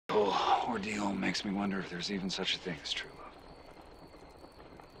whole ordeal makes me wonder if there's even such a thing as true love.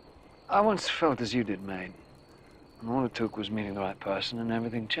 I once felt as you did, mate. And all it took was meeting the right person and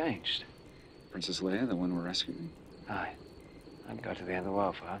everything changed. Princess Leia, the one we're rescuing? Aye. I'd go to the end of the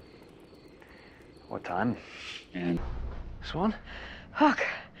world for her. What time? And? Swan? Huck!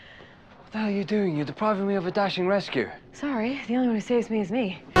 What the hell are you doing? You're depriving me of a dashing rescue. Sorry, the only one who saves me is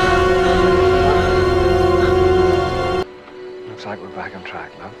me. Looks like we're back on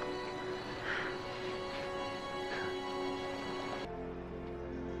track, love.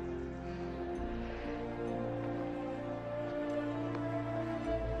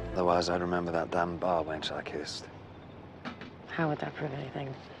 Otherwise, I'd remember that damn bar wench I kissed. How would that prove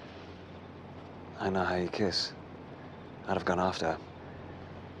anything? I know how you kiss. I'd have gone after her.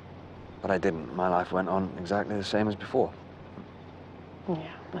 But I didn't. My life went on exactly the same as before. Yeah,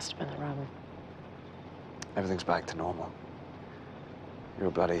 must have been the rub. Everything's back to normal. You're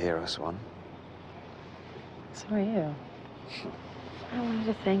a bloody hero, Swan. So are you. I wanted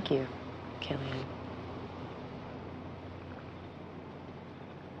to thank you, Killian.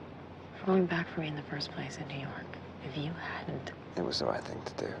 For going back for me in the first place in New York. If you hadn't... It was the right thing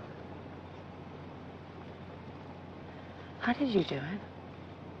to do. How did you do it?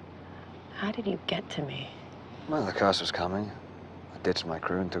 How did you get to me? Well, the curse was coming. I ditched my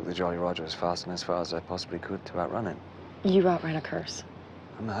crew and took the Jolly Roger as fast and as far as I possibly could to outrun it. You outran a curse.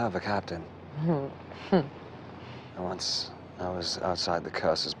 I'm a hell of a captain. And once I was outside the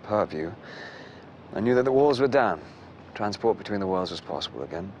curse's purview, I knew that the walls were down. Transport between the worlds was possible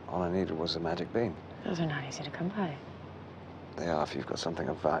again. All I needed was a magic beam. Those are not easy to come by. They are if you've got something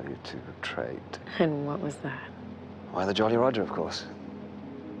of value to trade. And what was that? Why, the Jolly Roger, of course.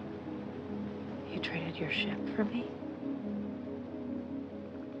 You traded your ship for me?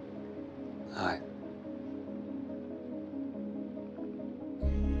 Aye.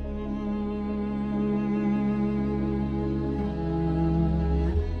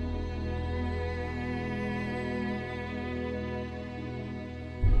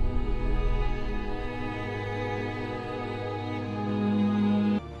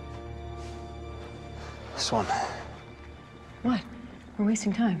 Swan. What? We're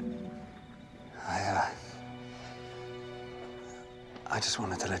wasting time. I just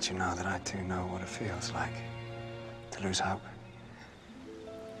wanted to let you know that I too know what it feels like to lose hope.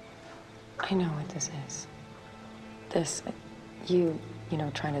 I know what this is. This, you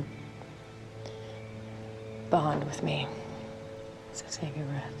know, trying to bond with me. So save your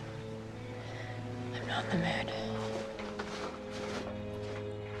breath. I'm not in the mood.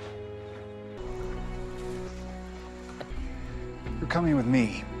 You're coming with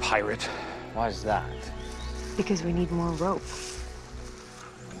me, pirate. Why is that? Because we need more rope.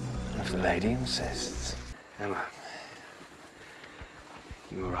 If the lady insists. Emma,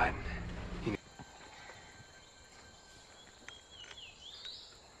 you were right. Did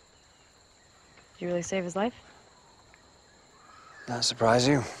you really save his life? That surprise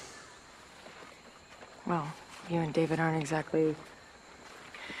you? Well, you and David aren't exactly...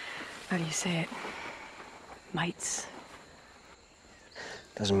 How do you say it? Mites.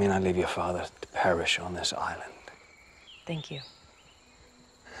 Doesn't mean I leave your father to perish on this island. Thank you.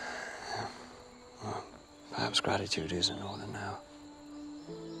 Well, perhaps gratitude is in order now.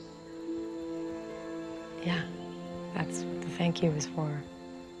 Yeah, that's what the thank you is for.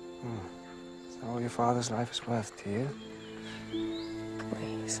 Is that all your father's life is worth to you?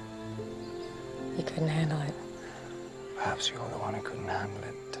 Please. You couldn't handle it. Perhaps you're the one who couldn't handle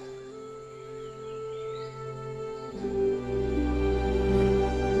it.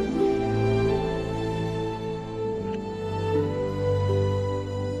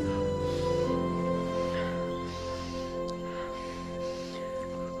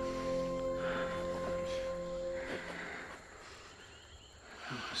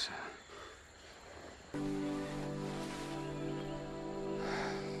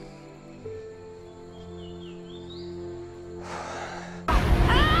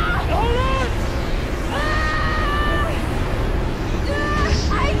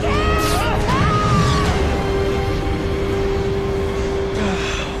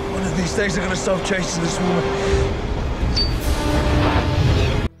 These things are gonna stop chasing this woman.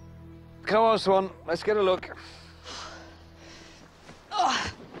 Come on, Swan. Let's get a look.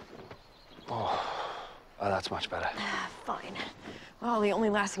 Oh, that's much better. Fine. Well, the only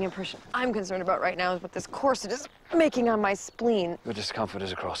lasting impression I'm concerned about right now is what this corset is making on my spleen. Your discomfort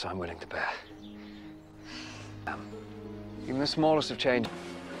is a cross I'm willing to bear. Even the smallest of change.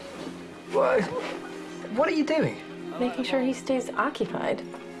 What are you doing? Making sure he stays occupied.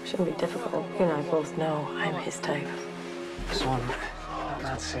 Shouldn't be difficult. You and I both know I'm his type. Swan,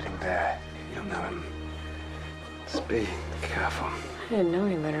 not sitting there. You'll know him. Just be careful. I didn't know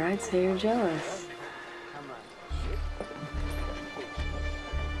any better. I'd say you're jealous.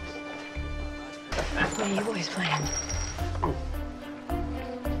 What are you boys playing?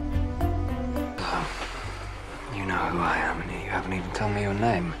 You know who I am, and you haven't even told me your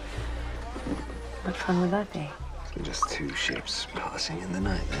name. What fun would that be? You're just two ships passing in the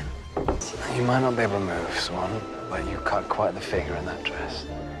night, then. You might not be able to move, Swan, but you cut quite the figure in that dress.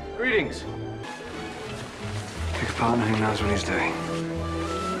 Greetings. Pick a partner who knows what he's doing.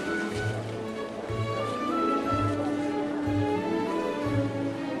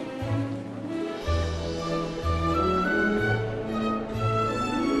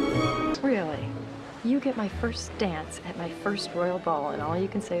 Really? You get my first dance at my first royal ball, and all you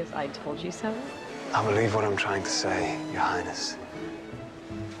can say is, I told you so? I believe what I'm trying to say, Your Highness,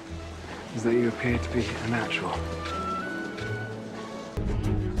 is that you appear to be a natural.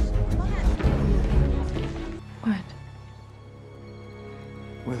 What?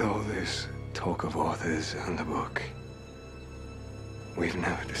 With all this talk of authors and the book, we've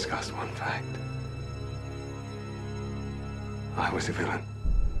never discussed one fact. I was a villain.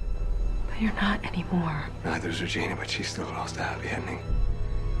 But you're not anymore. Neither is Regina, but she still lost a happy ending.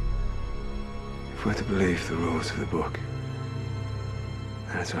 If we're to believe the rules of the book,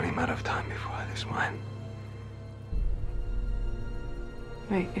 then it's only a matter of time before I lose mine.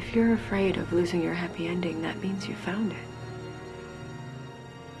 Wait, if you're afraid of losing your happy ending, that means you found it.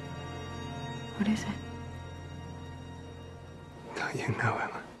 What is it? Don't you know,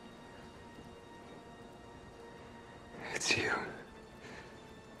 Emma?